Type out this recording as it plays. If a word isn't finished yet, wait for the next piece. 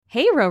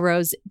Hey,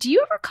 Roros, do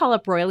you ever call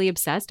up Royally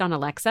Obsessed on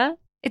Alexa?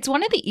 It's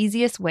one of the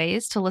easiest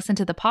ways to listen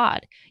to the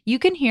pod. You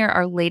can hear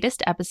our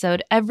latest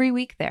episode every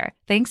week there,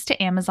 thanks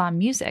to Amazon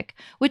Music,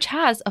 which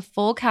has a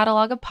full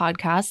catalog of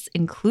podcasts,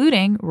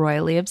 including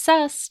Royally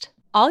Obsessed.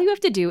 All you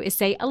have to do is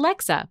say,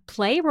 Alexa,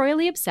 play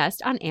Royally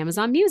Obsessed on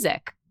Amazon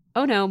Music.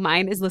 Oh no,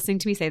 mine is listening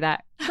to me say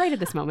that right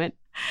at this moment.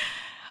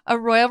 A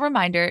royal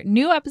reminder,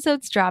 new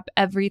episodes drop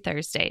every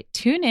Thursday.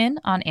 Tune in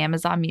on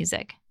Amazon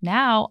Music.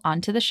 Now, on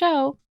to the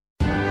show.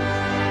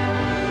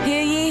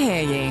 Hear ye,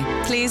 hear ye.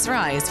 Please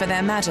rise for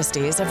their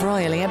majesties of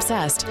Royally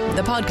Obsessed,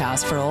 the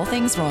podcast for all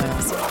things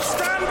royals.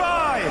 Stand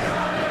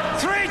by!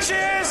 3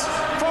 cheers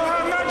for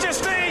Her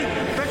Majesty,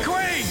 the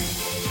Queen!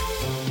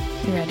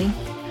 You ready?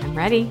 I'm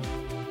ready.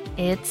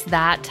 It's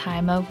that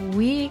time of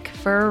week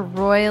for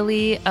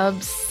Royally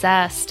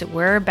Obsessed.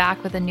 We're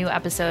back with a new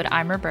episode.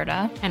 I'm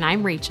Roberta. And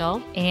I'm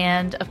Rachel.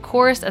 And of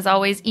course, as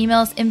always, email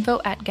us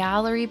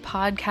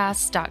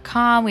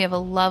info@gallerypodcasts.com. We have a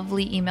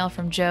lovely email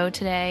from Joe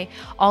today.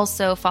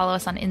 Also, follow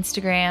us on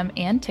Instagram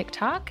and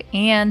TikTok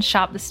and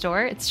shop the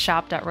store. It's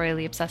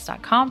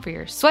shop.royallyobsessed.com for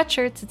your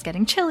sweatshirts. It's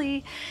getting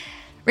chilly.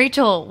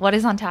 Rachel, what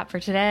is on tap for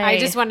today? I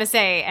just want to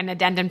say an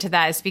addendum to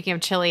that. Speaking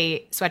of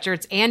chilly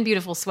sweatshirts and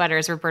beautiful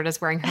sweaters,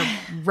 Roberta's wearing her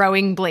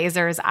rowing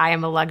blazers, I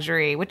Am a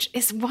Luxury, which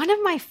is one of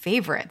my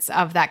favorites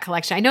of that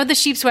collection. I know the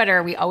sheep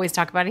sweater, we always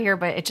talk about it here,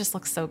 but it just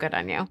looks so good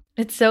on you.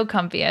 It's so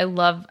comfy. I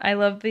love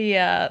the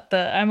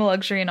I'm a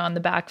Luxury and on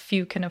the back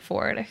few can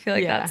afford. I feel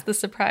like that's the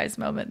surprise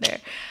moment there.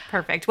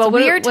 Perfect. Well,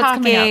 we are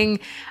talking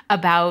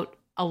about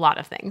a lot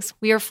of things.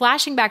 We are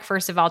flashing back,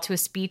 first of all, to a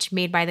speech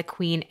made by the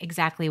Queen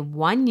exactly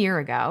 1 year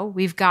ago.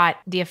 We've got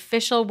the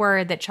official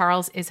word that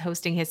Charles is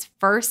hosting his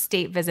first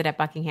state visit at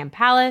Buckingham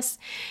Palace.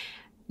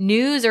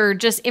 News or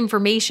just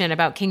information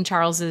about King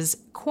Charles's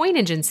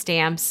coinage and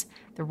stamps,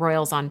 the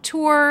royals on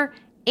tour,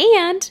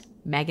 and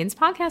Meghan's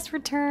podcast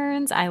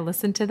returns. I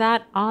listened to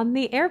that on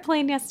the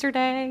airplane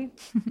yesterday.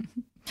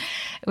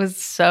 It was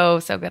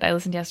so good. I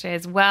listened yesterday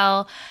as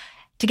well.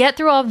 To get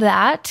through all of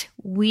that,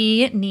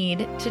 we need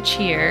to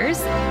cheers.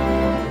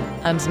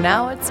 And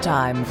now it's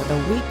time for the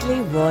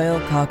weekly royal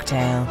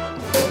cocktail.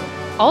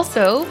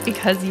 Also,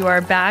 because you are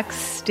back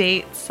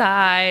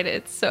stateside,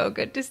 it's so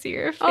good to see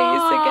your face again.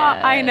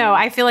 I know.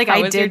 I feel like How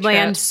I was your did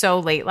land trip? so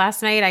late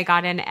last night. I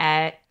got in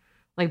at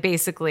like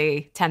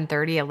basically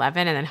 10:30,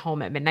 11, and then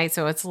home at midnight.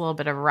 So it's a little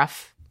bit of a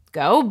rough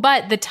go.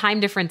 But the time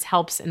difference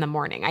helps in the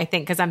morning, I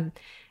think, because I'm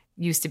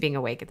used to being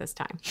awake at this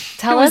time.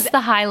 Tell us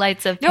the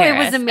highlights of Paris. No, it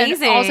was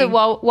amazing. And also,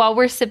 while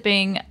we're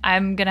sipping,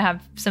 I'm going to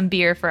have some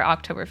beer for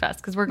Oktoberfest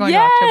because we're going to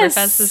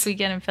Oktoberfest this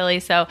weekend in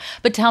Philly.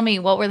 But tell me,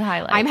 what were the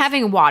highlights? I'm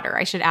having water,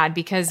 I should add,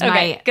 because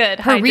my good.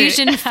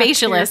 Parisian Hydrate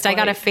facialist, I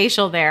got a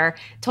facial there,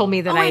 told me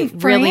that I in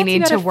really France, need you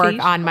got to a work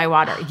facial? on my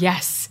water.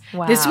 Yes.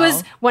 Wow. This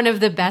was one of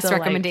the best Delightful.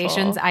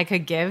 recommendations I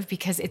could give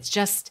because it's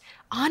just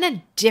on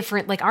a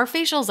different, like our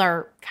facials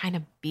are kind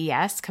of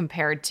BS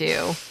compared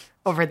to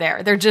over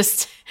there.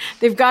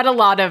 They've got a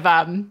lot of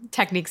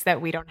techniques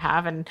that we don't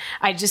have. And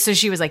so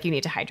she was like, you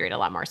need to hydrate a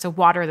lot more. So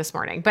water this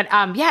morning. But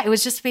it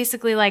was just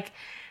basically like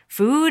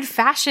food,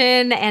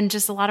 fashion, and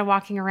just a lot of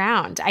walking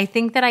around. I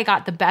think that I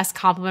got the best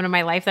compliment of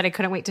my life that I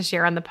couldn't wait to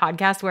share on the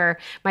podcast, where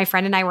my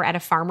friend and I were at a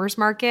farmer's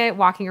market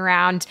walking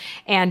around,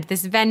 and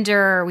this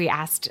vendor, we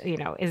asked,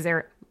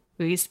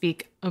 we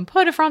speak un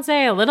peu de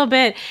français a little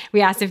bit.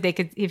 We asked if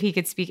he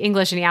could speak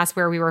English, and he asked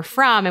where we were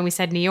from, and we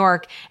said New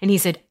York, and he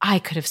said, I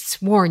could have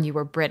sworn you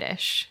were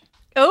British.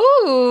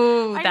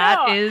 Oh,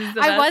 that is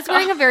the best. I was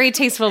wearing a very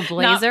tasteful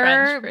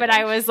blazer, French, but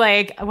I was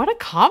like, what a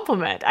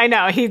compliment. I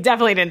know, he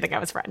definitely didn't think I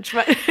was French,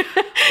 but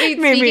Wait,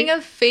 speaking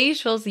of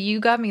facials,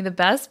 you got me the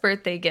best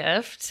birthday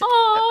gift.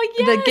 Oh,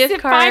 yes, the gift it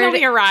card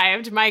finally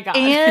arrived. My God.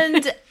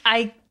 And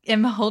I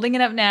am holding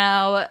it up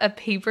now, a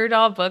paper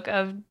doll book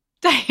of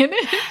Diana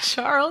and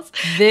Charles.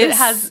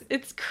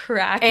 It's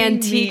cracking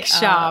antique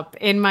shop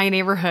in my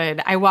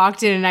neighborhood. I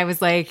walked in and I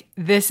was like,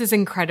 this is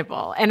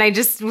incredible. And I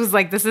just was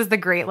like, this is the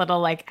great little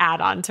like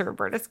add-on to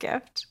Roberta's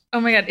gift. Oh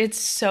my God. It's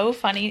so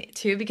funny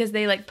too, because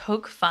they like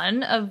poke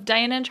fun of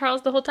Diana and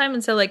Charles the whole time.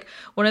 And so like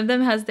one of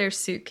them has their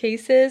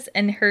suitcases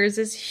and hers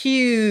is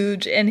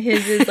huge and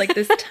his is like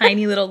this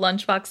tiny little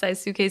lunchbox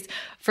size suitcase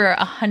for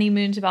a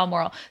honeymoon to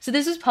Balmoral. So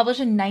this was published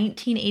in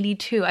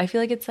 1982. I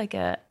feel like it's like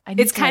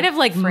it's kind of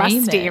like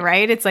musty,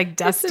 right? It's like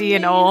dusty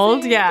and amazing.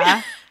 old.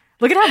 Yeah.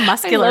 Look at how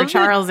muscular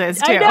Charles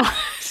is too.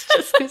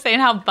 Just saying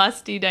how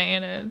busty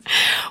Diana is.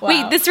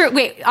 Wow.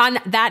 Wait, on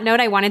that note,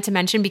 I wanted to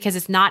mention, because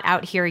it's not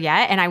out here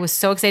yet, and I was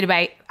so excited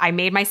I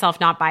made myself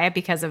not buy it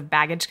because of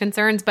baggage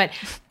concerns, but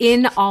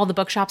in all the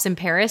bookshops in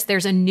Paris,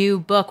 there's a new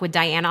book with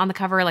Diana on the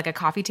cover, like a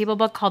coffee table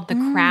book called The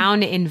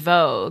Crown in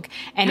Vogue.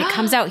 And it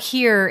comes out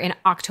here in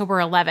October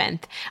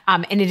 11th.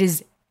 And it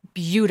is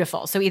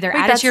beautiful. So either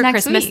add it to your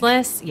Christmas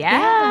list.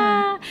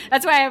 Yeah.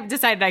 That's why I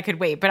decided I could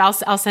wait, but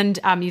I'll send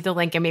you the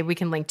link, and maybe we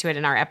can link to it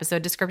in our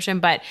episode description.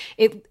 But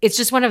it's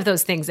just one of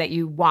those things that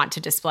you want to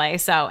display.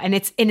 So, and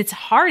it's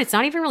hard. It's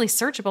not even really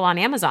searchable on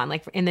Amazon,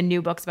 like in the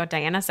new books about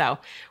Diana. So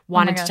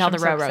wanted to tell the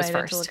Roros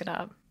first. To look it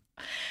up.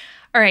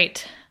 All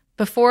right.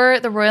 Before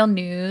the royal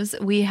news,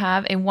 we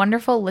have a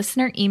wonderful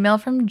listener email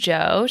from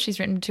Jo. She's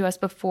written to us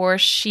before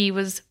she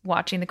was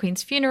watching the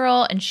Queen's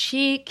funeral, and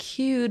she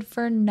queued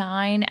for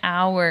 9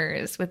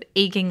 hours with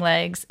aching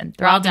legs and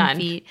throbbing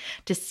feet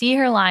to see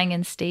her lying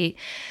in state.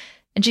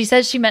 And she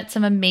says she met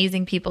some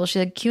amazing people. She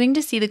said, queuing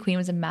to see the Queen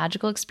was a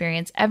magical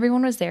experience.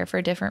 Everyone was there for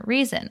a different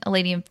reason. A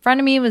lady in front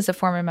of me was a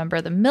former member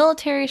of the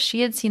military.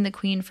 She had seen the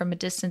Queen from a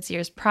distance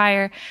years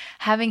prior,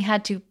 having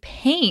had to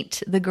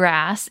paint the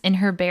grass in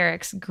her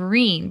barracks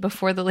green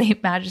before the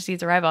late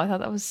Majesty's arrival. I thought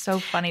that was so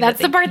funny. That's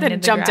the part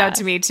that jumped out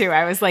to me too.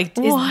 I was like,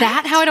 is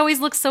that how it always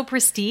looks so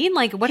pristine?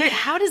 Like,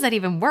 how does that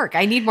even work?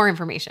 I need more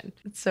information.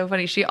 It's so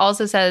funny. She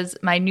also says,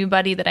 my new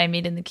buddy that I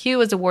made in the queue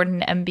was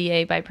awarded an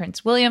MBA by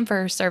Prince William for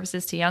her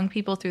services to young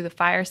people through the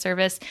fire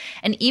service.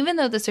 And even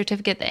though the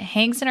certificate that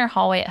hangs in her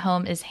hallway at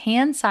home is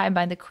hand-signed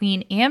by the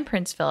Queen and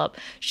Prince Philip,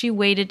 she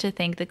waited to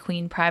thank the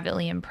Queen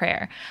privately in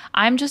prayer.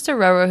 I'm just a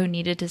Roro who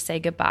needed to say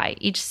goodbye.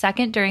 Each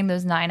second during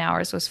those 9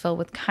 hours was filled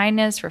with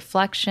kindness,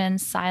 reflection,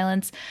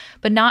 silence,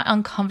 but not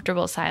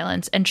uncomfortable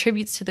silence, and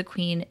tributes to the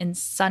Queen in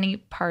sunny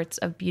parts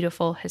of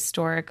beautiful,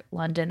 historic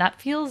London.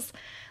 That feels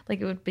like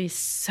it would be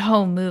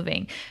so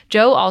moving.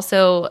 Jo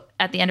also,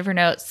 at the end of her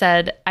note,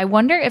 said, I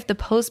wonder if the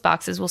post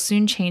boxes will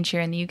soon change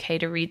here in the UK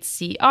to read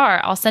CR.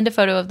 I'll send a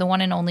photo of the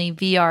one and only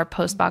VR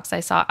post box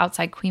I saw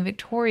outside Queen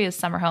Victoria's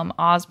summer home,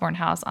 Osborne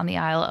House, on the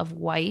Isle of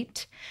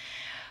Wight.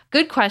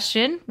 Good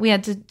question. We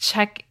had to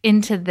check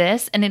into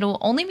this, and it'll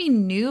only be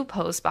new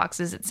post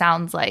boxes, it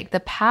sounds like.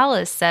 The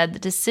palace said the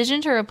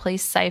decision to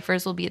replace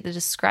ciphers will be at the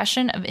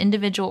discretion of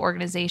individual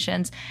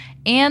organizations,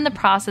 and the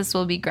process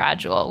will be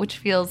gradual, which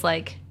feels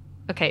like,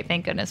 okay,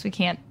 thank goodness we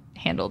can't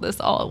handle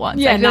this all at once.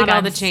 Yeah, I feel not like all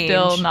I'm the change.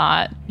 Still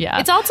not. Yeah,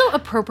 it's also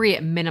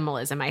appropriate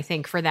minimalism, I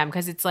think, for them,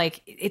 because it's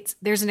like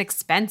there's an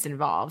expense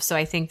involved. So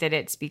I think that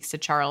it speaks to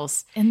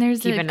Charles, and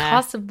there's a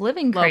cost of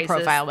living low crisis.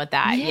 Profile with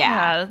that.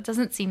 Yeah, it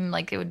doesn't seem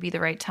like it would be the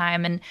right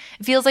time, and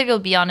it feels like it'll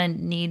be on a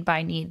need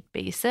by need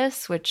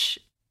basis, which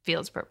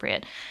feels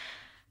appropriate.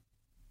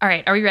 All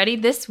right, are we ready?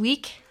 This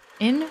week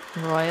in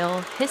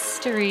royal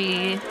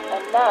history.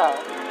 And now,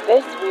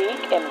 this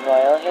week in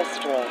royal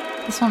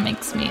history. This one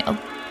makes me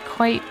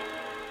quite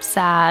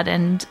sad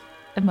and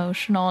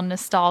emotional and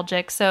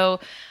nostalgic. So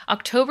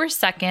October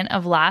 2nd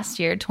of last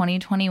year,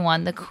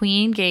 2021, the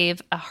Queen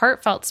gave a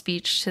heartfelt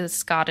speech to the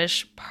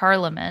Scottish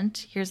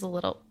Parliament. Here's a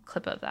little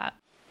clip of that.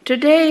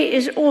 Today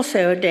is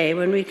also a day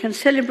when we can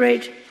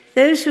celebrate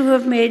those who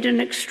have made an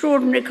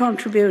extraordinary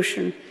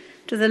contribution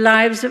to the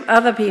lives of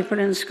other people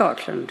in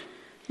Scotland,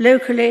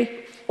 locally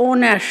or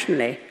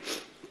nationally,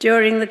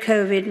 during the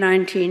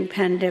COVID-19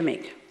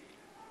 pandemic.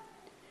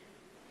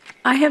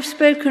 I have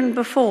spoken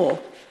before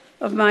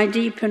of my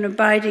deep and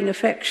abiding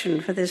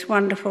affection for this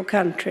wonderful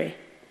country,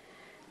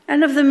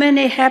 and of the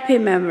many happy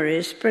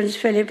memories Prince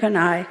Philip and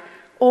I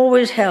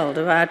always held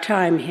of our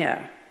time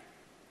here.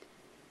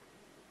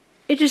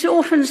 It is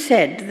often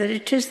said that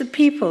it is the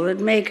people that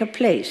make a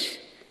place,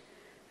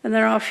 and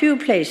there are few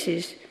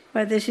places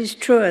where this is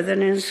truer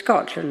than in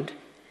Scotland,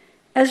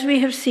 as we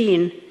have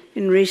seen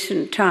in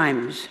recent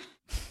times.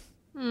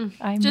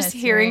 Just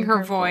hearing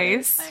her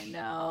voice.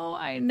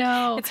 I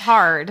know. It's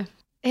hard.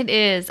 It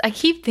is. I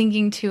keep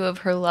thinking, too, of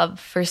her love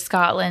for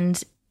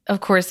Scotland.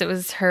 Of course, it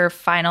was her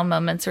final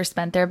moments were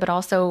spent there, but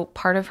also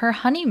part of her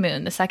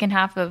honeymoon, the second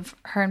half of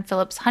her and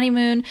Philip's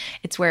honeymoon.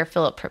 It's where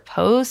Philip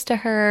proposed to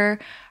her.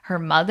 Her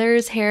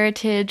mother's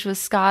heritage was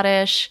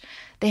Scottish.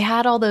 They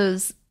had all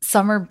those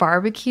summer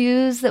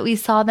barbecues that we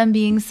saw them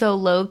being so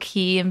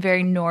low-key and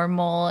very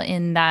normal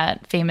in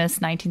that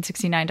famous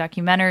 1969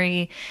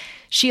 documentary.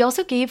 She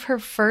also gave her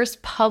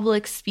first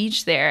public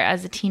speech there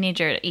as a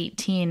teenager at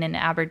 18 in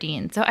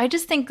Aberdeen. So I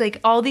just think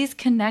like all these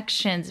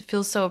connections, it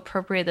feels so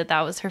appropriate that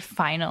that was her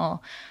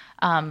final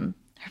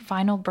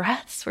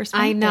breaths were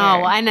spent I know.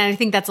 there. And I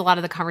think that's a lot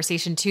of the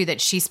conversation too,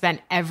 that she spent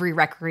every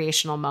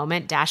recreational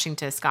moment dashing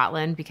to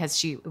Scotland because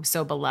she was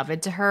so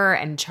beloved to her,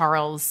 and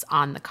Charles,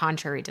 on the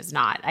contrary, does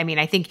not. I mean,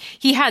 I think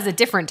he has a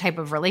different type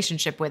of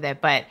relationship with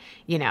it, but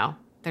you know,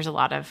 there's a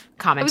lot of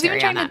commentary on that. I was even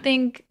trying to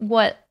think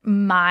what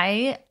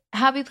my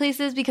happy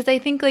places, because I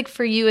think like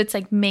for you it's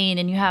like Maine,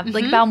 and you have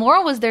like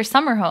Balmoral was their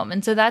summer home,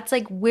 and so that's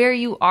like where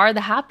you are the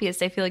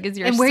happiest. I feel like is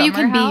your and where you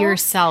can summer house. be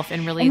yourself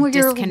and really And where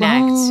you're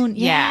disconnect. alone.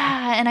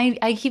 Yeah. And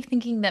I keep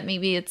thinking that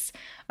maybe it's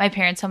my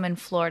parents' home in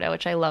Florida,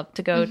 which I love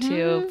to go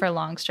to for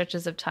long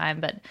stretches of time,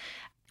 but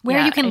Where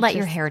yeah, you can it let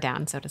your just- hair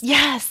down, so to speak.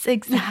 Yes,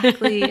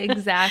 exactly,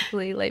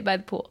 exactly, like by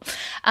the pool.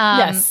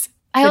 Yes,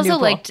 I the also new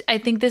pool. liked. I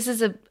think this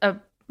is a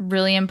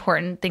really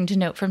important thing to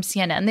note from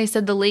CNN. They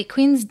said the late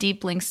Queen's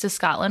deep links to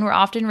Scotland were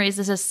often raised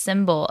as a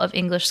symbol of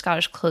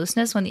English-Scottish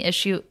closeness when the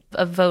issue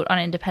of vote on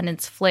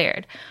independence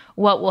flared.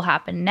 What will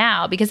happen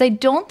now? Because I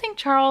don't think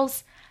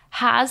Charles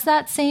has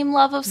that same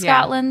love of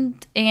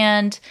Scotland,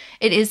 and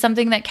it is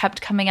something that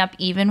kept coming up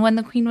even when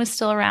the Queen was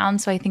still around.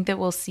 So I think that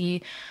we'll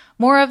see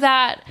more of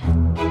that.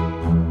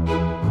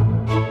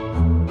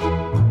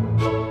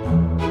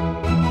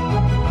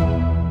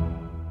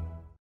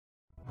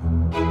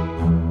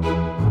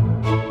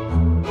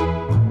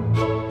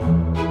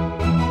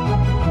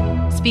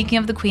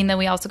 Speaking of the Queen, then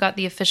we also got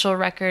the official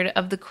record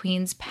of the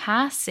Queen's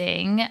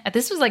passing.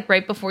 This was like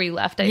right before you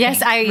left, I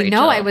think, I Rachel.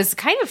 know. I was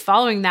kind of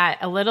following that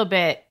a little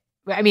bit.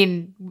 I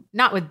mean,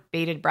 not with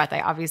bated breath.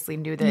 I obviously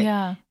knew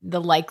the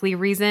likely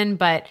reason,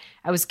 but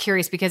I was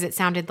curious because it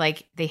sounded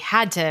like they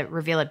had to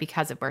reveal it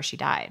because of where she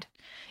died.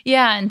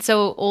 Yeah, and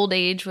so old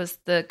age was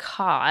the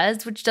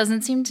cause, which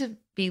doesn't seem to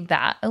be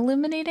that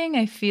illuminating.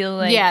 I feel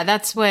like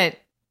that's what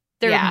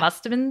there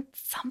must have been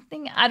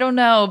something. I don't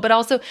know. But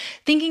also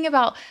thinking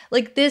about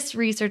like this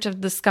research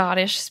of the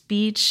Scottish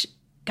speech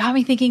got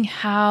me thinking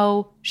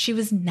how she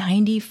was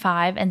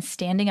 95 and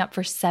standing up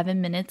for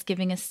 7 minutes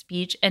giving a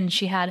speech, and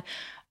she had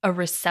a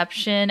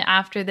reception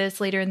after this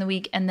later in the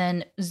week, and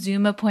then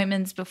Zoom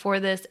appointments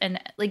before this,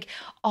 and like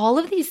all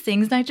of these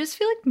things. And I just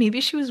feel like maybe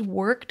she was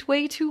worked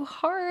way too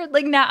hard.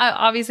 Like now,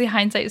 obviously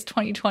hindsight is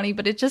 2020,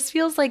 but it just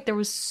feels like there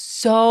was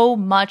so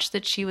much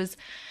that she was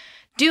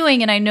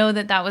doing. And I know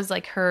that that was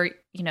like her,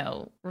 you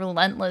know,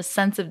 relentless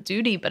sense of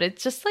duty, but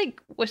it's just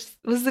like, was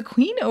the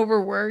Queen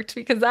overworked?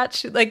 Because that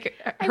should like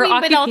her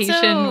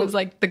occupation was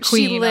like the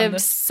Queen. She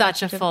lived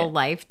such a full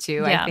life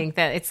too. Yeah. I think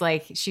that it's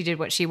like she did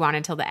what she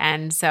wanted till the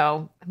end.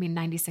 So, I mean,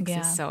 96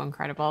 is so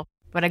incredible,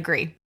 but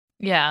agree.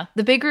 Yeah.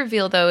 The big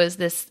reveal though is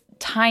this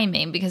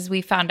timing, because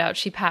we found out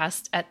she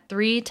passed at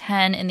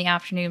 3:10 in the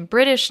afternoon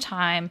British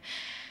time.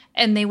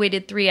 And they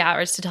waited 3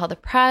 hours to tell the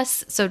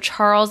press. So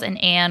Charles and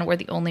Anne were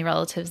the only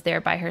relatives there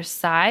by her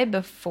side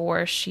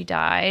before she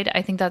died.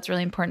 I think that's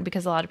really important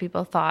because a lot of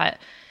people thought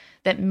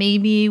that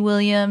maybe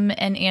William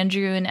and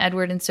Andrew and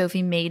Edward and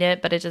Sophie made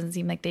it, but it doesn't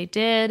seem like they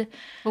did.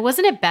 Well,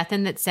 wasn't it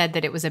Bethan that said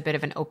that it was a bit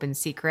of an open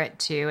secret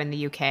too in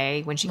the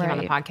UK when she came on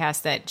the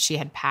podcast that she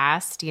had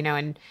passed, you know,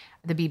 and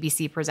the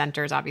BBC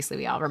presenters, obviously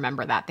we all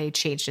remember that they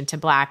changed into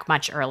black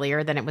much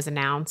earlier than it was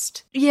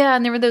announced. Yeah,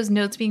 and there were those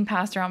notes being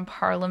passed around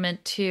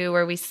Parliament too,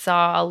 where we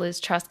saw Liz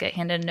Truss get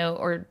handed a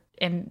note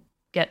and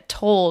get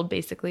told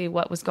basically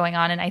what was going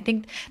on. And I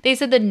think they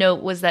said the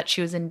note was that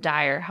she was in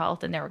dire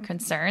health and they were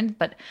concerned.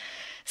 But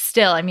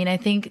still, I mean, I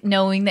think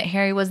knowing that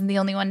Harry wasn't the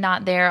only one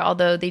not there,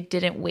 although they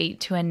didn't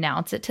wait to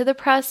announce it to the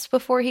press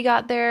before he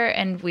got there.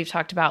 And we've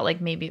talked about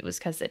like maybe it was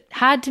because it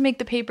had to make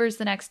the papers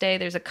the next day.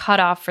 There's a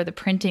cutoff for the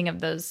printing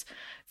of those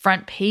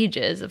front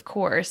pages, of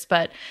course,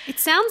 but it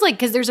sounds like,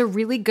 because there's a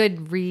really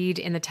good read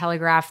in the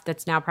Telegraph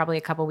that's now probably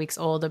a couple weeks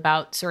old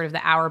about sort of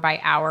the hour by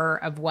hour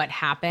of what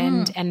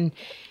happened. And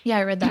yeah,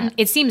 I read that.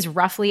 It seems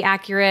roughly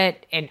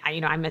accurate, and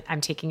you know,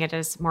 I'm taking it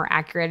as more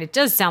accurate. It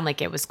does sound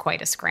like it was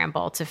quite a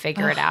scramble to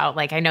figure it out.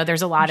 Like I know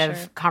there's a lot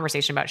of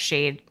conversation about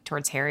shade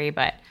towards Harry,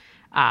 but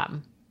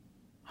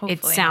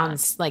it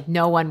sounds like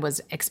no one was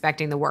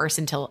expecting the worst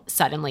until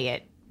suddenly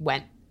it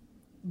went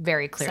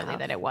very clearly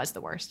that it was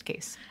the worst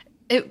case.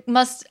 It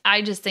must.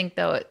 I just think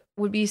though it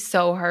would be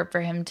so hard for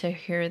him to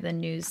hear the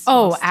news.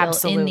 Still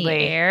absolutely. In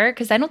the air,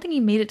 because I don't think he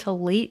made it till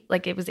late.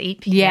 Like it was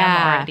 8 p.m.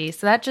 already.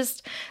 So that's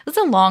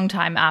a long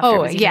time after.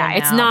 Oh yeah,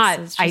 it's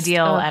not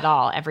ideal at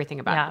all. Everything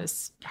about it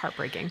is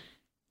heartbreaking.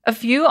 A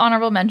few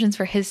honorable mentions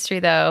for history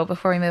though.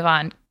 Before we move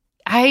on,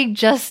 I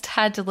just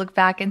had to look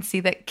back and see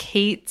that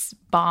Kate's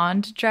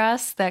Bond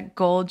dress, that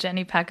gold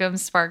Jenny Peckham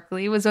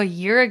sparkly, was a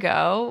year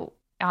ago.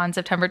 On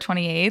September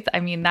 28th. I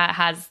mean, that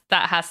has to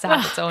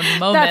have its own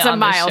moment. That's a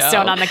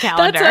milestone on the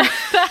calendar.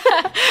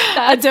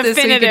 That's a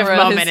definitive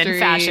moment in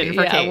fashion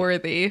for Kate.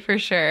 Worthy for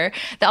sure.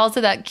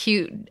 Also, that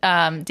cute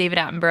David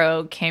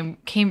Attenborough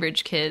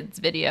Cambridge Kids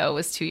video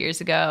was 2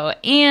 years ago,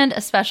 and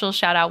a special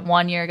shout out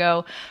 1 year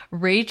ago,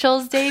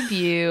 Rachel's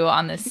debut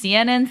on the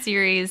CNN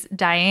series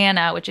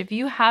Diana. Which, if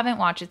you haven't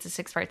watched, it's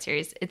a 6-part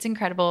series. It's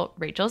incredible.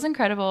 Rachel's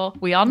incredible.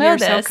 We all know You're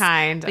this. So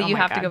kind, but you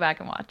have to go back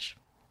and watch.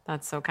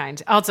 That's so kind.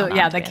 Also,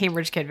 the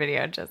Cambridge Kid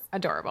video, just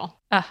adorable.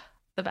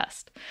 The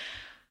best.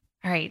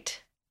 All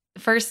right.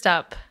 First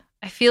up,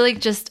 I feel like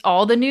just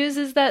all the news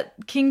is that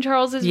King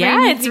Charles is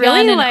it's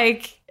really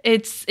like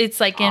it's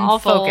like in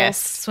full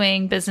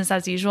swing, business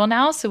as usual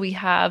now. So we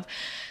have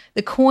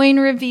the coin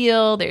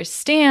reveal, there's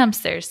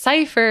stamps, there's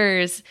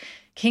ciphers.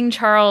 King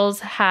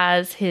Charles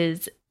has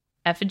his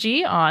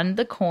effigy on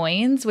the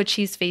coins, which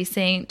he's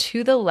facing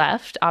to the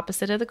left,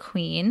 opposite of the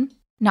Queen.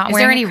 Is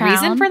there any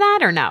reason for that,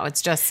 or no? It's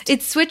just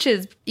it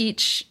switches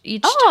each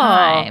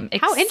time.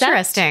 How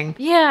interesting!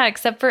 Yeah,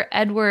 except for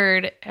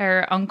Edward,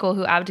 her uncle,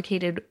 who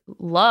abdicated,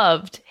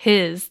 loved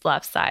his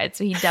left side,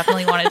 so he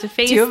definitely wanted to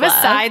face. Do you have left.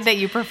 A side that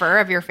you prefer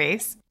of your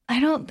face? I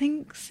don't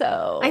think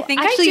so. I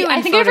think actually,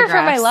 I think I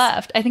prefer my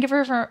left. I think I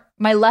prefer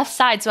my left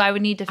side, so I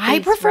would need to face I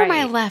prefer right.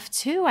 my left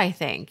too. I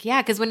think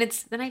because when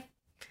it's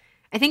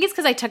I think it's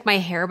because I tuck my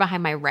hair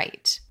behind my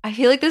right. I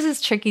feel like this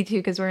is tricky too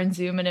because we're in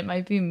Zoom and it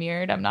might be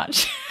mirrored. I'm not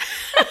sure.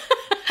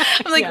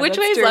 I'm like, which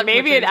way is left?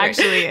 Maybe it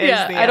actually is.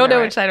 Yeah, I don't know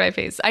which side of my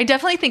face. I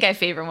definitely think I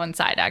favor one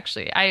side,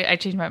 actually. I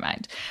changed my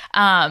mind.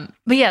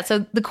 But yeah,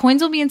 so the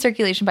coins will be in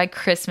circulation by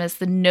Christmas.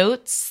 The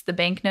notes, the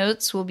bank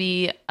notes, will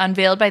be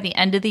unveiled by the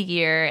end of the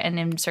year and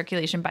in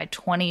circulation by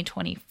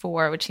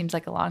 2024, which seems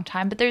like a long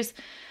time. But there's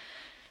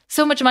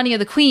so much money of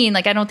the Queen.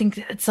 Like, I don't think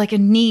it's like a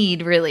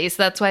need, really.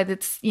 So that's why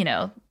it's,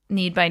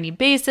 need by need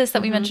basis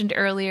that we mentioned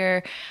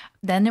earlier.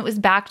 then it was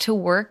back to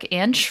work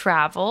and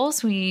travel.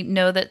 So we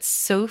know that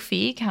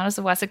Sophie, Countess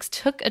of Wessex,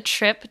 took a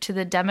trip to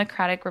the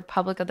Democratic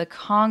Republic of the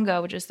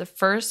Congo, which is the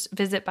first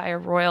visit by a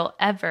royal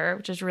ever,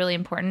 which is really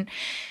important.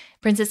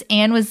 Princess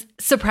Anne was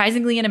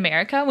surprisingly in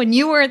America when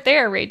you weren't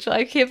there, Rachel.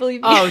 I can't believe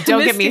you. Oh,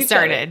 don't get me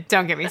started.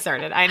 Don't get me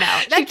started. I know.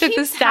 That took the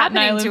keeps Staten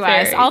happening Island to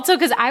ferry. us. Also,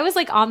 because I was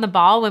like on the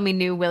ball when we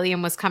knew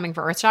William was coming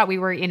for Earthshot. We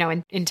were,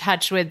 in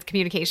touch with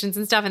communications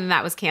and stuff, and then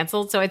that was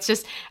canceled. So it's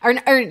just, or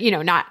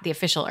not the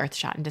official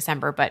Earthshot in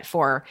December, but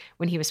for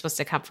when he was supposed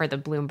to come for the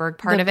Bloomberg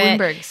part of it.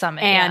 The Bloomberg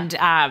Summit.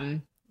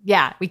 And,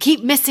 yeah, we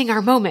keep missing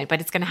our moment, but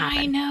it's going to happen.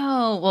 I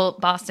know. Well,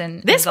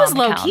 Boston. This is on was the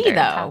low calendar. key, It's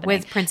though, happening.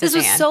 with Princess This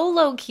was Anne. so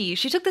low key.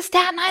 She took the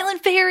Staten Island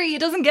ferry. It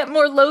doesn't get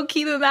more low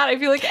key than that. I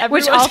feel like everyone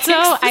Which also,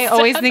 takes the I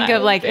always Staten think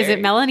of Island is it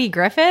ferry. Melanie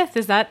Griffith?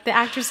 Is that the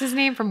actress's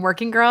name from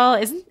Working Girl?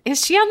 Is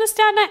she on the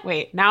Staten Island?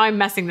 Wait, now I'm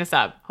messing this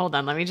up. Hold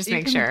on, let me just You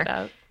make can look sure. it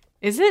up.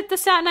 Is it the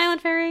Staten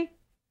Island Ferry?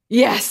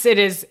 Yes, it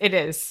is. It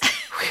is.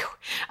 Whew.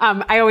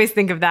 I always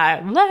think of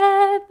that.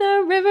 Let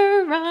the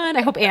river run.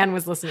 I hope Anne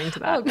was listening to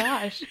that. Oh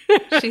gosh,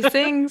 she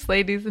sings,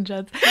 ladies and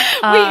gents. Wait,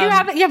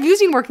 have you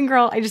seen Working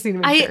Girl? I just need to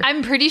make sure.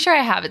 I'm pretty sure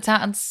I have. It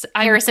sounds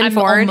Harrison I'm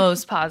Ford?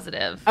 almost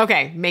positive.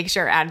 Okay, make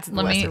sure add it to the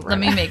Let list. me of let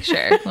me Roberta. make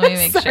sure. Let me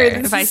make Sorry, sure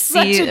this if I is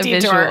such see a detour.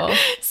 visual.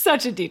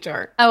 Such a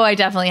detour. Oh, I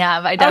definitely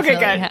have. I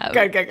definitely have.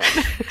 Good.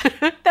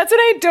 That's what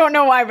I don't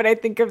know why, but I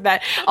think of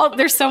that. Oh,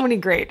 there's so many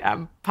great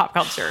pop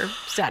culture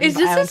Staten It's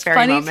just Island as Ferry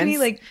funny moments. to me,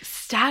 like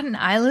Staten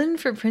Island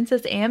for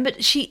Princess Anne,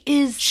 but she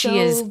is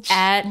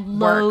at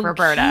work,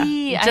 Roberta.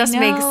 low-key. It just I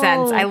makes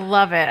sense. know. I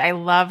love it. I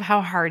love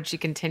how hard she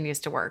continues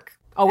to work.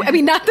 Oh, I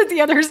mean, not that the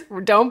others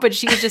don't, but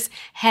she was just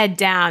head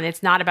down.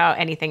 It's not about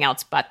anything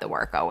else but the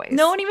work always.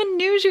 No one even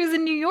knew she was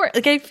in New York.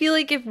 Like, I feel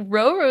like if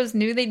Rose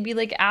knew, they'd be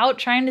like out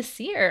trying to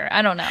see her.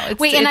 I don't know.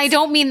 And I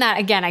don't mean that,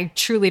 again, I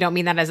truly don't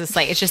mean that as a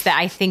slight. It's just that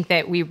I think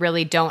that we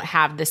really don't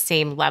have the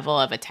same level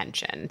of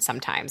attention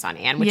sometimes on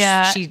Anne, which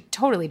she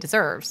totally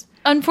deserves.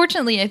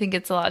 Unfortunately, I think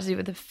it's a lot to do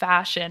with the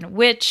fashion,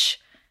 which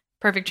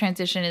perfect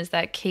transition is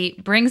that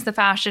Kate brings the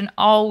fashion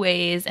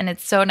always, and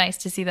it's so nice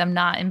to see them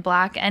not in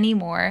black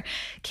anymore.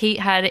 Kate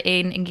had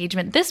an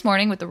engagement this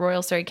morning with the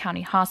Royal Surrey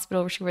County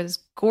Hospital where she wore this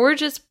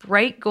gorgeous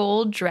bright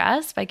gold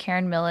dress by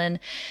Karen Millen.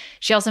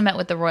 She also met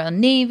with the Royal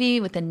Navy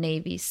with a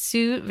navy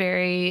suit,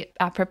 very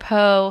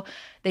apropos.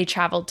 They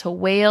traveled to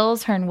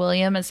Wales, her and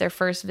William, as their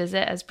first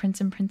visit as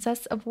Prince and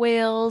Princess of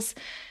Wales.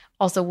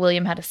 Also,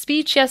 William had a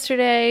speech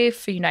yesterday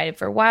for United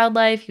for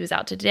Wildlife. He was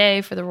out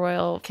today for the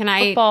Royal Can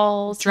I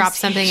Football drop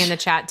Association. something in the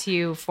chat to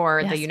you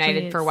for the Yes,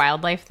 United please. for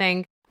Wildlife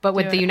thing? But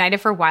with Do the it. United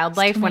for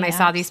Wildlife, Too when I many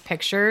saw apps. these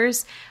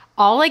pictures,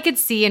 all I could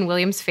see in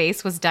William's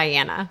face was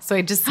Diana. So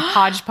I just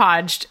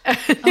hodgepodged an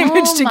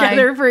image my-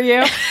 together for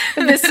you.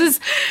 And this is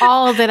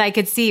all that I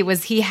could see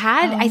was he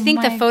had, I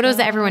think, the my photos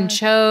that everyone gosh.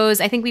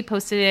 chose. I think we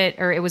posted it,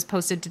 or it was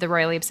posted to the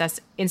Royally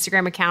Obsessed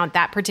Instagram account.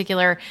 That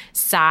particular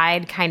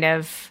side kind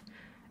of...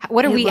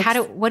 What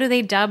do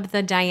they dub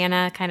the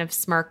Diana kind of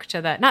smirk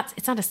to the,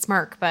 it's not a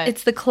smirk, but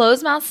It's the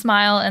closed mouth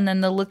smile and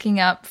then the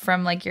looking up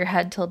from like your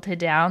head tilted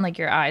down, like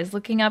your eyes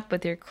looking up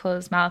with your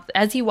closed mouth.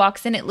 As he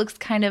walks in, it looks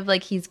kind of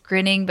like he's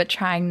grinning but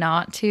trying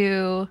not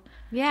to.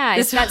 yeah,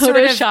 This it's that sort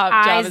of Photoshop job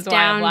eyes is why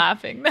I'm down,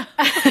 laughing.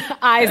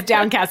 eyes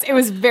downcast. It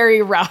was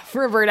very rough,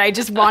 Roberta. I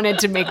just wanted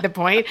to make the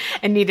point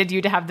and needed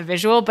you to have the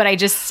visual, but I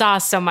just saw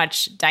so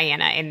much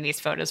Diana in these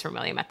photos from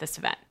William at this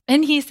event.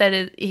 And he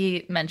said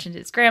he mentioned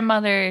his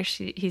grandmother.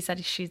 He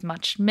said she's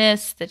much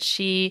missed, that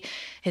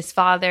his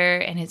father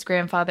and his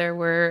grandfather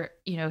were,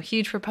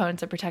 huge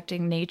proponents of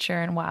protecting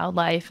nature and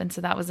wildlife. And so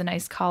that was a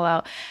nice call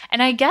out.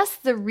 And I guess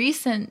the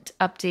recent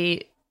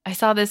update, I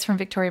saw this from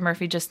Victoria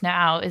Murphy just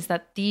now, is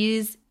that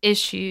these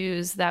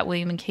issues that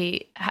William and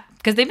Kate,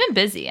 because they've been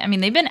busy. I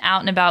mean, they've been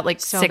out and about like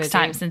So 6 busy.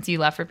 times since you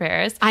left for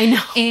Paris. I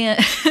know. And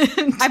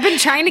I've been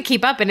trying to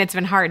keep up and it's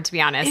been hard, to be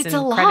honest. It's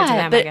and a lot, credit to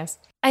them, I but guess.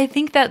 I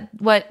think that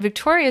what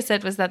Victoria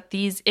said was that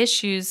these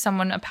issues,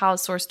 a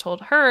palace source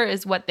told her,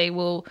 is what they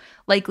will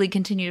likely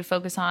continue to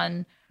focus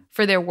on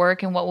for their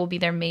work and what will be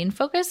their main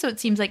focus. So it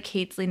seems like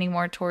Kate's leaning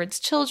more towards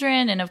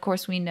children. And of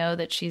course, we know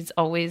that she's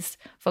always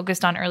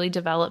focused on early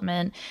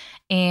development.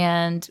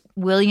 And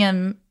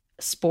William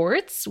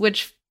sports,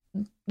 which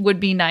would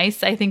be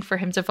nice, I think, for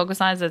him to focus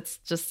on, as it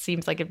just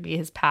seems like it'd be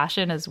his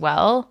passion as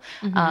well.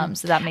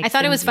 So that makes I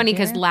thought it was things funny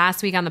because easier.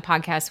 last week on the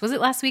podcast, was it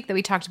last week that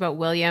we talked about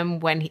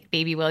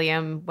baby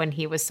William, when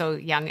he was so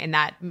young in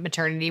that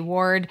maternity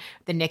ward,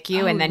 the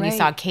NICU, Oh, and then you right.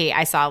 saw Kate.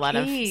 I saw a lot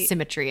Kate. of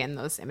symmetry in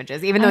those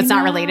images, even though I it's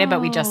not related, but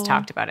we know. just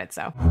talked about it.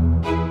 So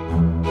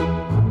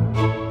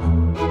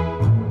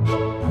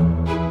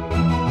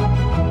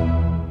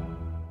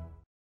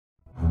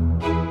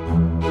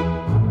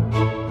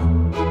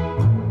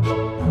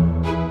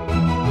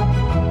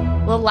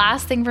The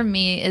last thing from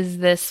me is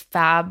this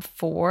Fab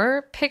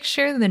Four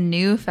picture, the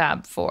new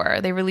Fab Four.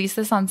 They released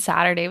this on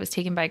Saturday. It was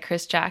taken by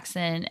Chris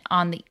Jackson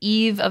on the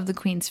eve of the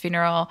Queen's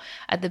funeral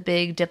at the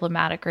big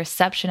diplomatic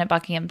reception at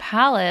Buckingham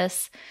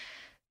Palace.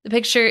 The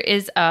picture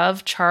is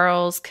of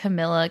Charles,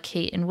 Camilla,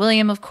 Kate, and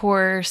William, of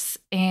course.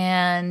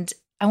 And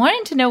I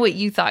wanted to know what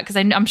you thought because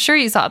I'm sure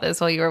you saw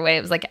this while you were away.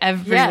 It was like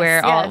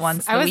everywhere all at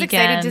once. I was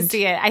excited to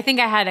see it. I think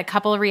I had a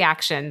couple of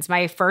reactions.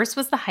 My first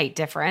was the height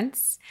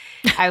difference.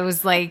 I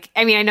was like,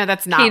 I mean, I know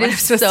that's not Kate what I'm is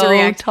supposed to so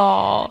react.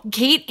 tall.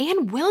 Kate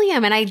and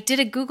William. And I did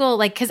a Google,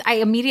 like, because I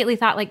immediately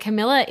thought, like,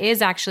 Camilla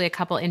is actually a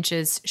couple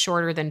inches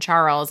shorter than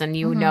Charles. And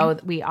you know,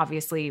 we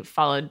obviously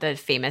followed the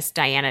famous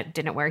Diana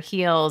didn't wear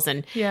heels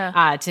and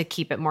to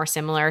keep it more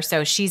similar.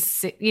 So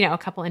she's, you know, a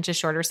couple inches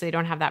shorter, so they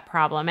don't have that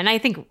problem. And I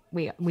think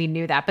we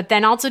knew that. But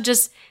then also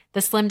just the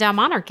slim down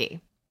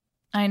monarchy.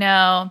 I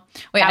know.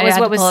 Wait, That was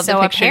what was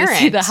so to see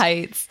apparent. the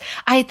heights.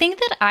 I think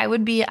that I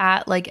would be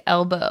at like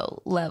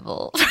elbow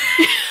level.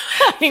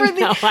 I'm It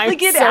so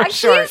actually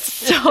short. is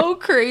so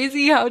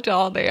crazy how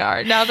tall they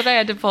are. Now that I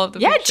had to pull up the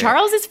Yeah, picture.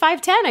 Charles is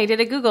 5'10". I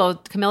did a Google.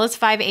 Camilla's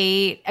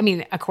 5'8". I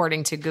mean,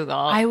 according to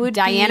Google.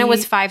 Diana be-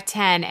 was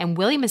 5'10", and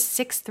William is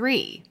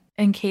 6'3".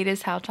 And Kate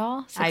is how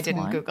tall? I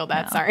didn't 6'1"? Google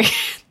that. No. Sorry.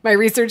 My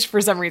research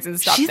for some reason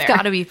stopped She's there.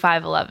 got to be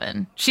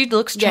 5'11". She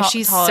looks Yeah, tall.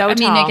 she's tall. so I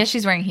mean, I tall. guess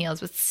she's wearing heels,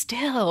 but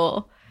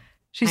still,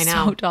 she's I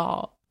know. so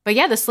tall. But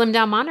yeah, the slim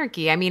down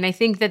monarchy. I mean, I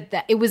think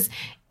that it was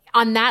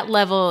on that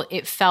level,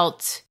 it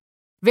felt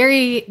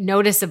very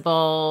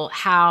noticeable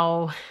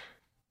how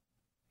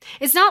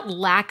it's not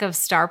lack of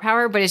star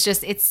power, but it's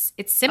just it's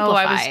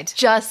simplified. Oh, I was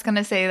just going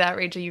to say that,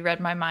 Rachel. You read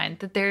my mind.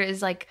 That there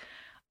is like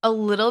a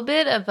little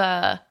bit of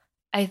a,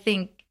 I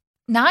think,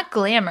 not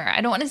glamour.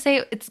 I don't want to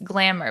say it's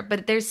glamour,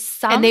 but there's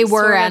some. And they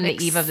were sort on of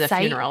the eve of the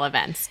funeral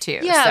events too.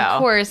 Yeah, so. of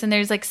course. And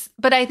there's like,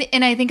 but I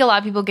think a lot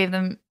of people gave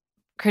them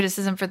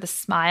criticism for the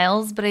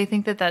smiles, but I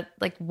think that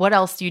like, what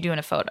else do you do in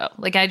a photo?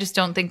 Like, I just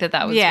don't think that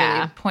was really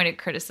a pointed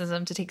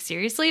criticism to take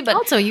seriously. But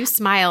also, you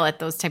smile at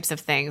those types of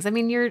things. I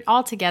mean, you're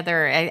all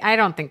together. I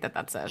don't think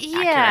that's a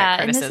accurate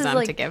and this criticism is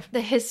like to give. the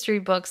history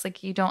books. Like,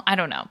 I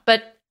don't know,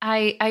 but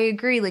I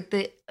agree. Like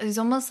there's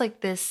almost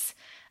like this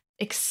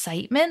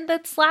excitement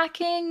that's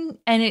lacking,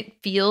 and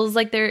it feels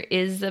like there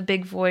is a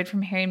big void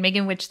from Harry and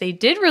Meghan, which they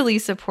did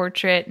release a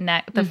portrait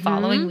the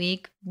following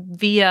week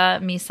via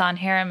Misan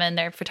Harriman,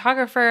 their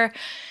photographer,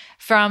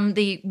 from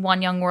the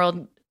One Young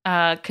World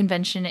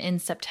convention in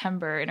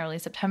early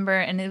September,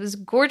 and it was a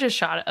gorgeous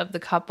shot of the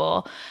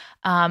couple.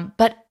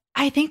 But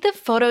I think the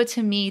photo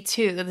to me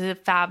too, the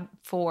Fab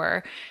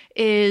Four,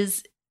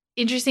 is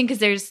interesting because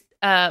there's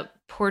a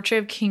portrait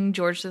of King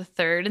George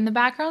III in the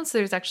background. So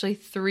there's actually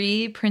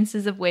 3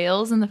 princes of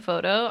Wales in the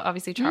photo.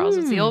 Obviously, Charles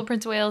was the old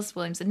Prince of Wales,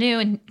 William's the new,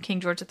 and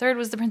King George III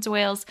was the Prince of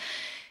Wales.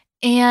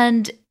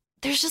 And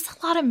there's just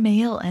a lot of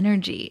male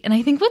energy. And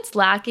I think what's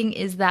lacking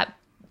is that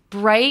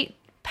bright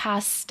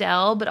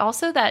pastel, but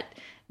also that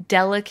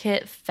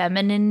delicate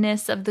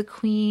feminineness of the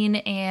Queen,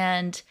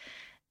 and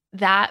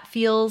that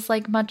feels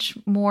like much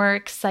more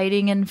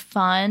exciting and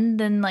fun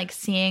than like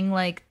seeing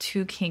like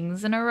 2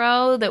 kings in a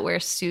row that wear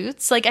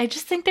suits. Like, I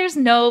just think there's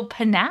no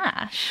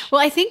panache.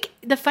 Well, I think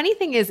the funny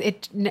thing is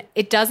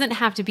it doesn't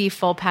have to be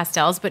full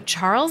pastels, but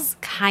Charles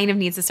kind of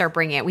needs to start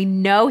bringing it. We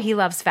know he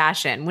loves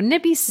fashion. Wouldn't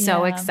it be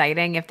so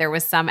exciting if there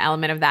was some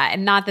element of that?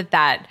 And not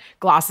that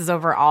glosses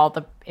over all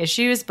the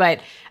issues, but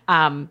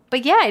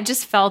yeah, it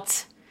just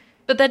felt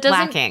But that doesn't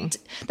lacking.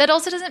 That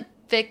also doesn't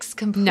fix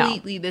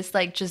completely this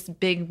like just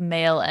big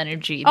male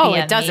energy. Oh,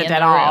 via it doesn't me in at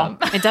the all. room.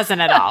 It doesn't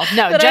at all.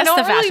 No, But just I don't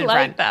the fashion really like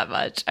front. that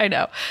much. I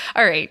know.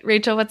 All right,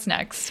 Rachel, what's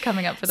next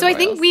coming up for the So I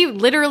think Royals? we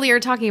literally are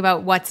talking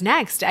about what's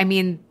next. I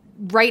mean,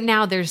 right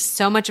now there's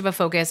so much of a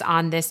focus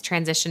on this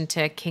transition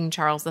to King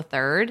Charles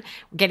III.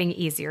 Getting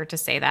easier to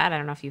say that. I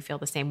don't know if you feel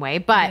the same way.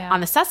 But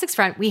on the Sussex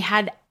front, we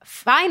had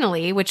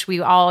finally, which we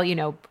all,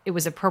 it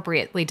was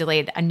appropriately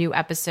delayed, a new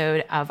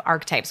episode of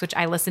Archetypes, which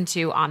I listened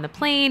to on the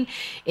plane.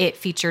 It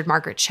featured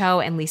Margaret Cho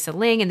and Lisa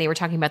Ling, and they were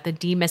talking about the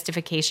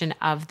demystification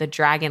of the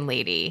Dragon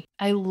Lady.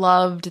 I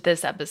loved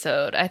this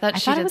episode. I thought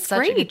she it did was such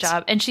a great. good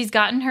job. And she's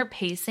gotten her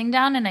pacing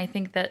down, and I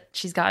think that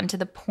she's gotten to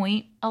the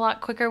point a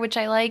lot quicker, which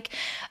I like.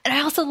 And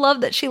I also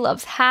love that she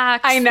loves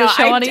Hacks. I know. The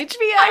show on I HBO.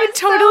 I is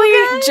so totally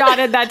good.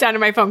 jotted that down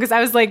in my phone because I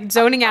was like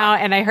zoning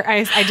out, and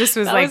I just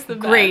was That like, was the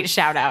great best.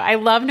 shout out. I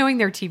love knowing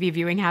their TV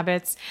viewing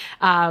habits,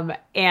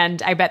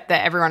 and I bet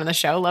that everyone on the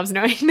show loves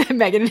knowing that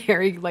Meghan and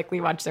Harry likely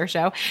watch their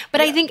show.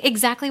 But I think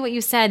exactly what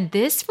you said.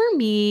 This for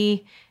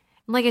me,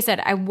 like I said,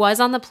 I was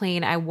on the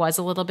plane. I was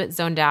a little bit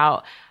zoned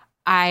out.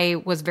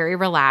 I was very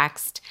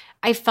relaxed.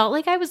 I felt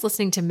like I was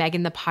listening to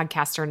Meghan the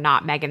podcaster,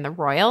 not Meghan the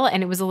royal.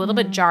 And it was a little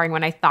bit jarring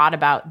when I thought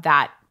about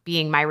that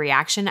being my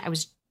reaction. I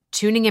was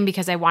tuning in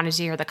because I wanted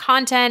to hear the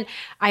content.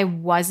 I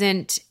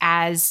wasn't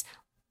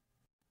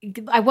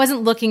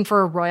looking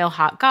for a royal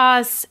hot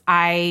goss.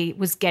 I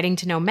was getting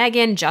to know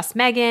Meghan, just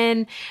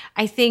Meghan.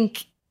 I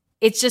think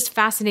it's just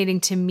fascinating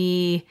to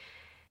me.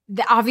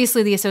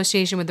 Obviously, the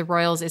association with the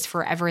royals is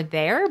forever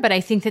there, but I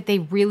think that they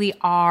really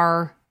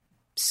are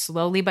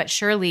slowly but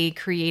surely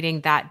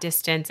creating that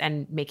distance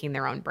and making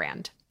their own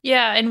brand.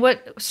 Yeah, and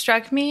what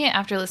struck me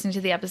after listening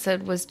to the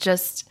episode was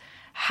just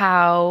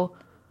how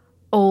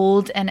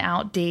old and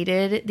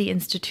outdated the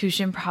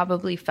institution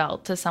probably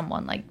felt to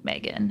someone like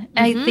Meghan. And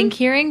I think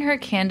hearing her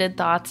candid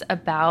thoughts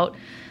about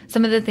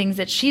some of the things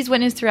that she's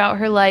witnessed throughout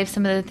her life,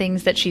 some of the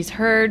things that she's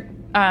heard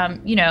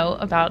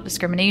about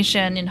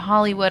discrimination in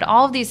Hollywood,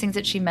 all of these things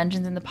that she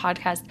mentions in the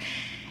podcast,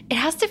 it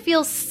has to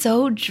feel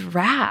so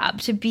drab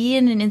to be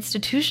in an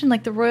institution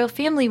like the royal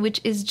family, which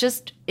is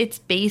just, it's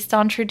based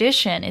on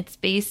tradition. It's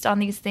based on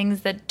these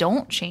things that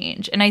don't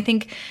change. And I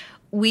think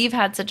we've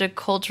had such a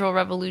cultural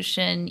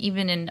revolution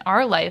even in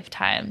our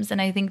lifetimes.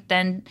 And I think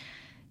then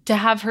to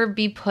have her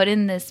be put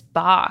in this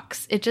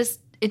box, it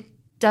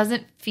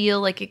doesn't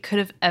feel like it could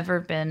have ever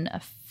been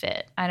a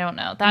fit. I don't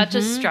know. That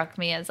just struck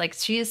me as like,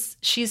 she's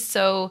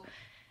so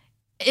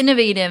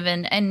innovative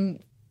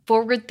and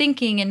forward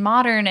thinking and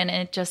modern, and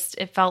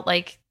it felt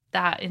like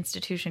that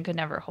institution could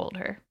never hold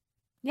her.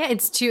 Yeah,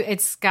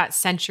 it's got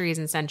centuries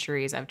and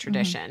centuries of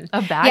tradition.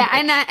 A bag.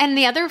 Yeah, and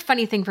the other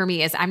funny thing for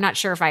me is I'm not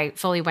sure if I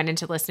fully went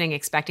into listening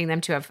expecting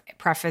them to have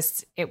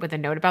prefaced it with a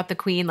note about the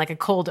Queen, like a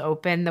cold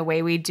open the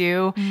way we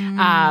do.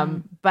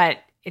 But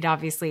it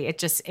obviously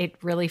it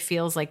really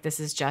feels like this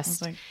is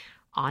just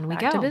on we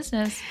go. Back to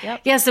business.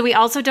 Yep. Yeah, so we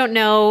also don't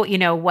know,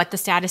 what the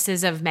status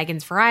is of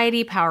Meghan's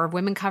Variety Power of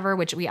Women cover,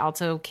 which we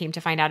also came to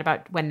find out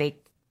about when they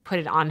put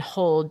it on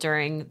hold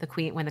during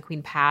when the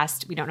Queen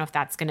passed. We don't know if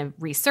that's going to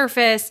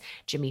resurface.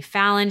 Jimmy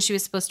Fallon, she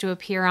was supposed to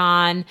appear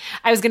on.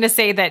 I was going to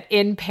say that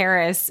in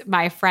Paris,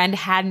 my friend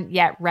hadn't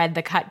yet read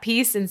the cut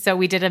piece, and so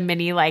we did a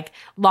mini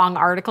long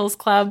articles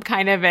club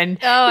kind of, and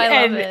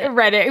I love it.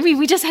 Read it. I mean,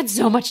 we just had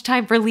so much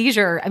time for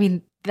leisure. I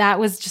mean,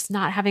 that was just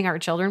not having our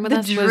children with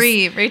us. The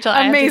dream, Rachel.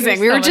 Amazing.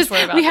 We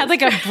had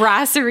a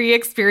brasserie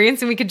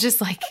experience, and we could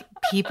just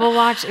people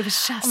watch. It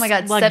was just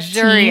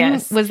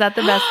luxurious. Was that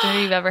the best dinner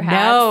you've ever had?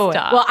 No.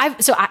 Stop. Well,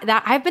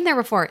 I've been there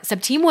before.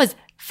 Septime was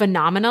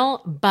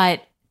phenomenal,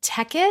 but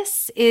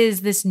Tekis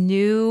is this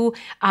new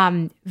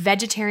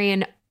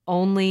vegetarian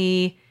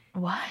only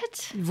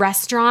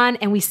restaurant,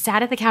 and we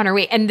sat at the counter.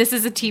 Wait, and this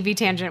is a TV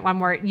tangent. One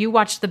more. You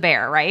watched The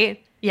Bear,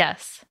 right?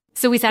 Yes.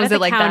 So we sat at the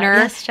counter.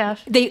 That? Yes,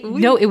 chef.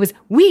 No, it was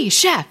we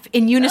chef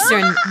in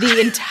unison the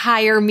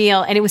entire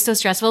meal, and it was so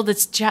stressful.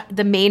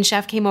 The main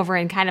chef came over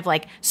and kind of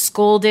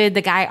scolded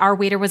the guy. Our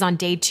waiter was on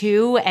day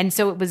 2, and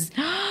so it was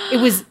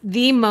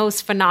the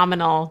most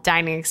phenomenal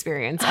dining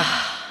experience of.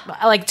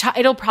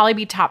 It'll probably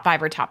be top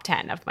 5 or top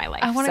 10 of my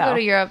life. I want to go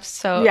to Europe.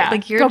 So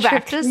your go trip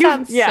back. just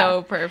sounds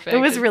so perfect. It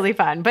was really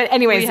fun. But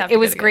anyways, it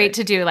was great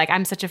to do.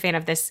 I'm such a fan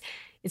of this.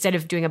 Instead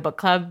of doing a book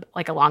club,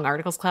 a long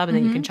articles club, and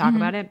then you can talk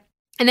about it.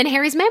 And then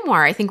Harry's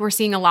memoir, I think we're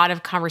seeing a lot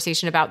of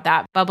conversation about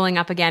that bubbling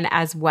up again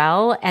as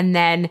well. And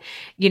then,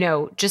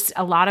 just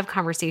a lot of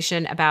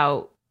conversation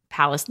about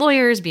palace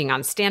lawyers being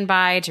on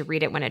standby to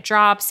read it when it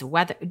drops.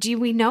 Do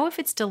we know if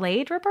it's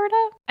delayed,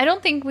 Roberta? I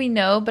don't think we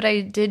know, but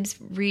I did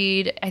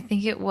read, I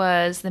think it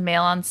was the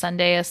Mail on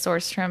Sunday, a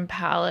source from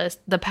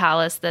the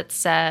palace that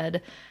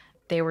said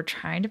they were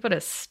trying to put a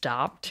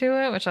stop to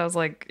it, which I was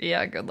like,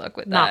 yeah, good luck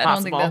with that. Not possible. I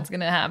don't think that's going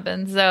to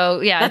happen.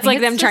 So yeah. That's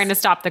like them trying to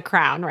stop the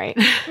Crown, right?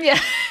 Yeah,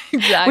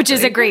 exactly. Which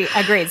is a great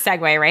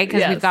segue, right?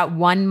 Because we've got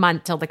 1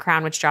 month till the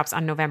Crown, which drops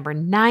on November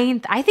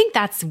 9th. I think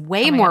that's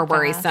way more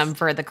worrisome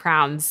for the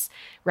Crown's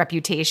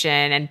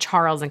reputation and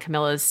Charles and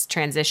Camilla's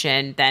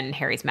transition than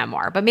Harry's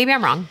memoir. But maybe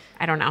I'm wrong.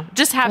 I don't know.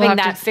 Just having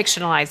that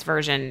fictionalized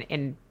version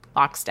in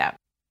lockstep.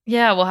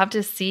 Yeah, we'll have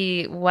to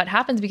see what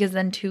happens, because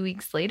then 2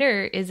 weeks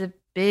later is a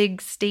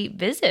big state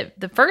visit,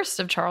 the first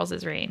of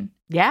Charles's reign.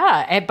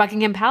 Yeah, at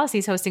Buckingham Palace,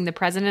 he's hosting the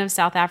President of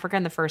South Africa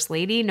and the First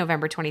Lady,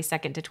 November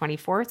 22nd to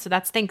 24th. So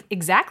that's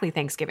exactly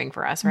Thanksgiving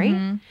for us, right?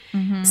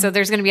 Mm-hmm. So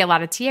there's going to be a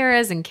lot of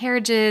tiaras and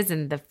carriages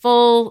and the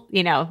full,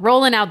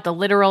 rolling out the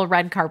literal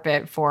red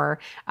carpet for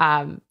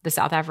the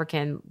South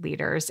African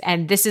leaders.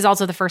 And this is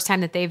also the first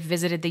time that they've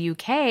visited the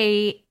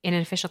UK in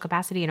an official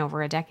capacity in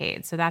over a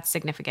decade. So that's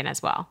significant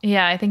as well.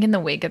 Yeah, I think in the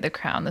wake of the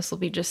Crown, this will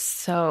be just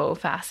so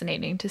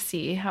fascinating to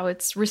see how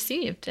it's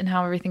received and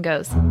how everything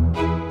goes.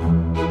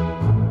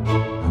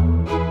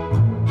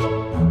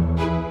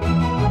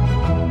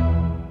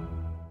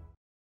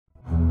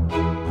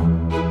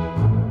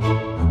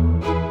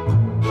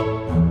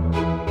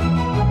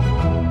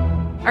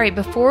 All right,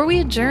 before we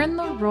adjourn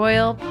the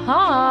Royal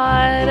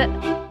Pod,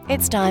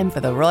 it's time for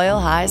the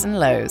Royal Highs and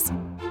Lows.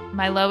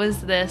 My low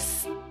is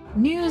this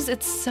news.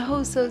 It's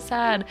so, so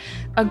sad.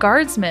 A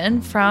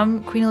guardsman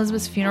from Queen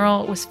Elizabeth's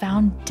funeral was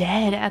found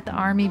dead at the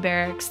army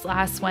barracks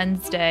last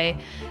Wednesday,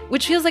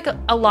 which feels like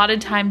a lot of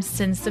time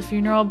since the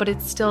funeral, but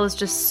it still is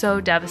just so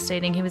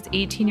devastating. He was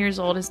 18 years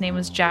old. His name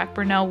was Jack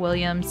Burnell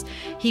Williams.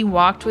 He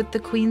walked with the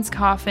Queen's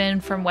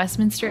coffin from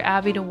Westminster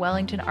Abbey to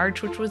Wellington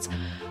Arch, which was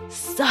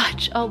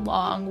such a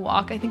long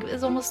walk. I think it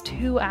was almost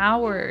 2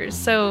 hours.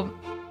 So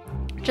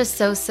just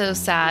so, so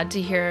sad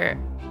to hear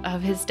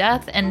of his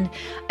death. And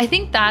I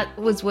think that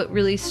was what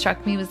really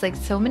struck me, was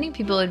so many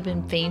people had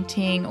been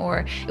fainting,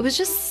 or it was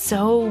just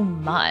so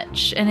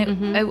much.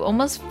 And I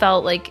almost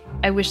felt like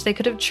I wish they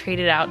could have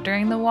traded out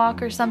during the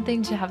walk or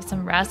something to have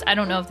some rest. I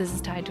don't know if this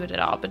is tied to it at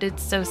all, but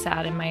it's so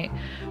sad. And my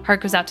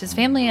heart goes out to his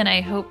family. And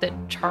I hope that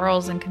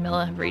Charles and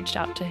Camilla have reached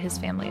out to his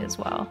family as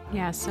well.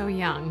 Yeah, so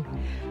young.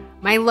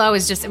 My low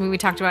is just, we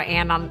talked about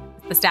Anne on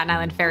the Staten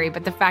Island ferry,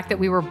 but the fact that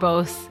we were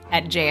both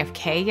at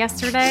JFK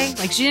yesterday,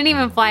 like she didn't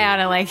even fly out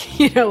of like,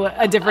 you know,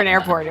 a different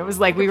airport. It was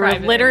like we were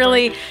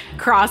literally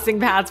crossing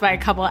paths by a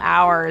couple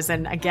hours,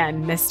 and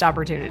again, missed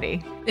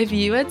opportunity. If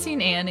you had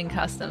seen Anne in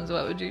customs,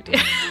 what would you do?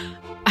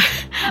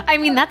 I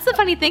mean, that's the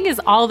funny thing is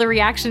all the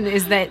reaction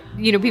is that,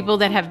 you know, people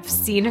that have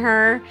seen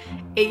her,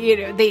 you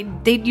know,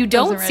 they you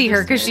don't see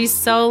her because she's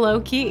so low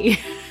key.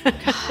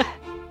 God,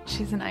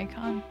 she's an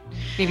icon.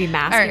 Maybe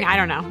masking. Right. I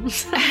don't know.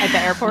 At the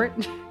airport.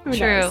 Who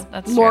True. knows?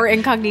 That's more true.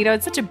 Incognito.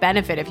 It's such a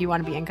benefit if you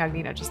want to be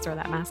incognito. Just throw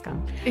that mask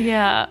on.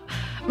 Yeah.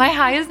 My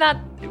high is not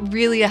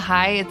really a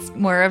high. It's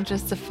more of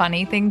just a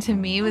funny thing to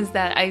me was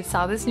that I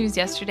saw this news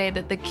yesterday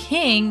that the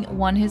king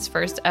won his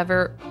first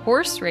ever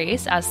horse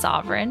race as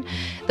sovereign.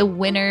 The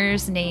winner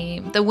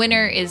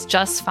is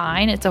Just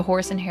Fine. It's a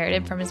horse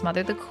inherited from his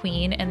mother, the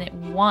queen, and it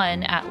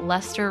won at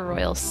Leicester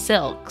Royal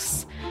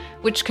Silks.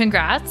 Which,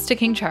 congrats to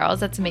King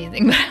Charles. That's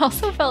amazing. But I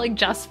also felt like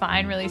Just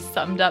Fine really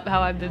summed up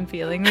how I've been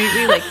feeling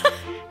lately. Like,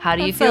 how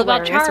do you feel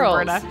about Charles?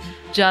 Roberta.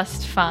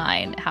 Just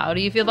fine. How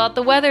do you feel about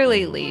the weather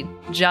lately?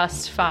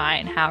 Just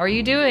fine. How are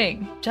you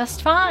doing?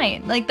 Just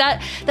fine. Like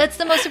that's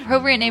the most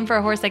appropriate name for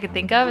a horse I could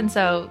think of. And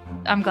so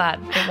I'm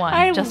glad it won.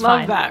 I just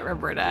love fine. that,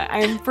 Roberta.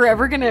 I'm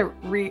forever going to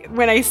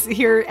when I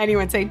hear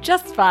anyone say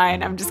just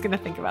fine, I'm just going to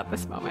think about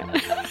this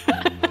moment.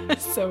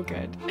 So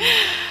good.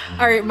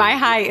 All right. My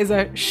high is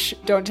a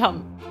don't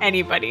tell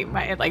anybody,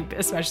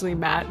 especially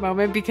Matt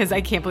moment, because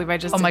I can't believe I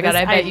just Oh my God,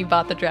 I bet you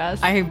bought the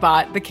dress. I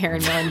bought the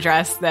Karen Millen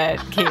dress that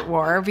Kate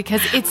wore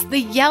because it's the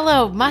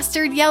yellow,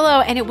 mustard yellow,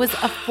 and it was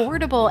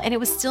affordable and it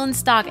was still in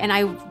stock. And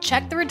I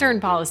checked the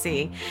return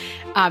policy.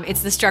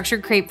 It's the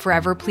Structured Crepe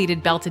Forever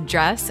pleated belted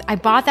dress. I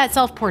bought that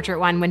self-portrait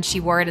one when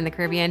she wore it in the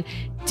Caribbean.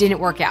 Didn't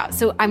work out.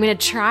 So I'm going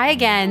to try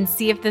again,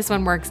 see if this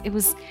one works.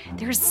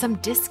 There's some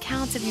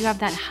discounts if you have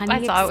that honey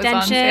extension. I saw it was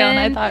on sale and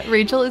I thought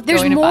Rachel is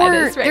there's going more, to buy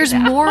this right There's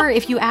now. more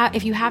if you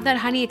have that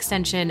honey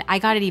extension. I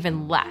got it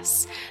even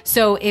less.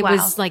 So it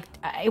was like,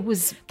 it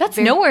was. That's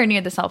nowhere near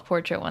the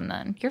self-portrait one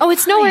then.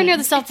 It's nowhere near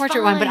the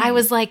self-portrait one, but I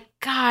was like,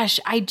 gosh,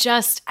 I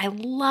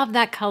love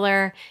that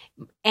color.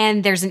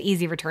 And there's an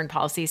easy return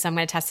policy. So I'm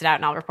going to test it out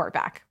and I'll report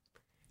back.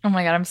 Oh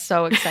my God, I'm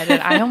so excited.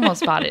 I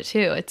almost bought it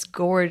too. It's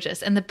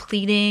gorgeous. And the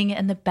pleating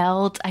and the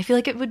belt, I feel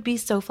like it would be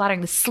so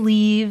flattering. The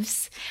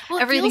sleeves,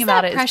 everything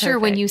about it is pressure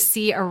perfect. when you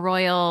see a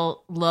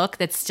royal look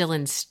that's still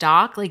in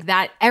stock like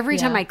that. Every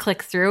time I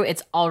click through,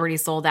 it's already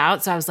sold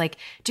out. So I was like,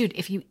 dude,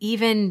 if you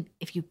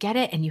get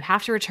it and you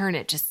have to return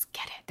it, just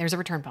get it. There's a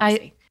return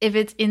policy. If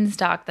it's in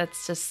stock,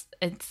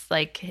 it's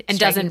like and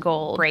doesn't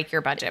gold. Break your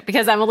budget,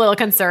 because I'm a little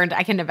concerned.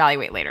 I can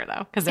evaluate later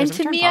though, because there's and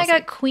a to return me, policy. I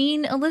got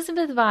Queen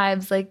Elizabeth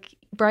vibes, like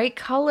bright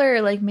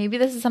color. Like maybe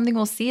this is something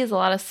we'll see is a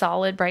lot of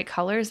solid bright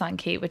colors on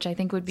Kate, which I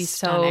think would be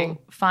Stunning.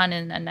 so fun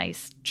and a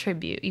nice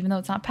tribute. Even though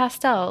it's not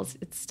pastels,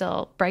 it's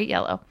still bright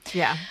yellow.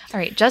 Yeah. All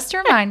right. Just a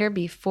reminder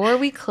before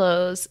we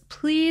close,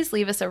 please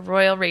leave us a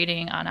royal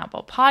rating on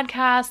Apple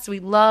Podcasts. We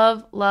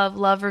love, love,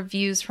 love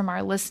reviews from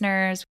our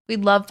listeners.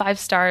 We'd love 5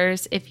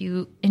 stars if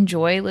you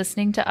enjoy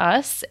listening to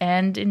us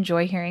and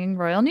enjoy hearing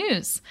royal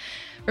news.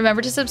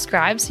 Remember to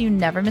subscribe so you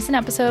never miss an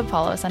episode.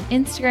 Follow us on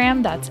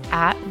Instagram. That's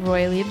at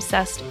Royally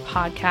Obsessed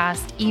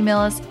Podcast. Email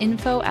us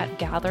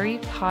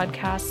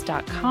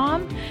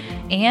info@gallerypodcast.com.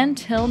 And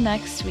till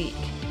next week,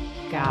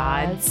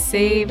 God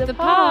save the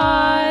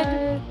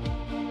pod.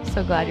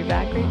 So glad you're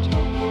back,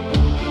 Rachel.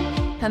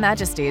 Her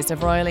Majesties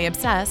of Royally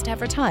Obsessed have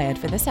retired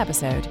for this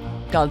episode.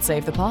 God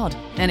save the pod.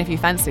 And if you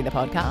fancy the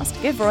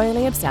podcast, give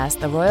Royally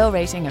Obsessed the royal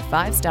rating of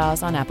 5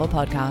 stars on Apple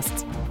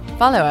Podcasts.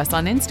 Follow us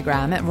on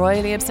Instagram at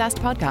Royally Obsessed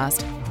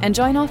Podcast and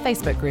join our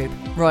Facebook group,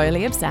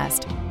 Royally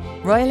Obsessed.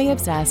 Royally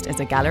Obsessed is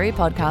a Gallery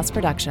Podcast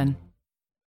production.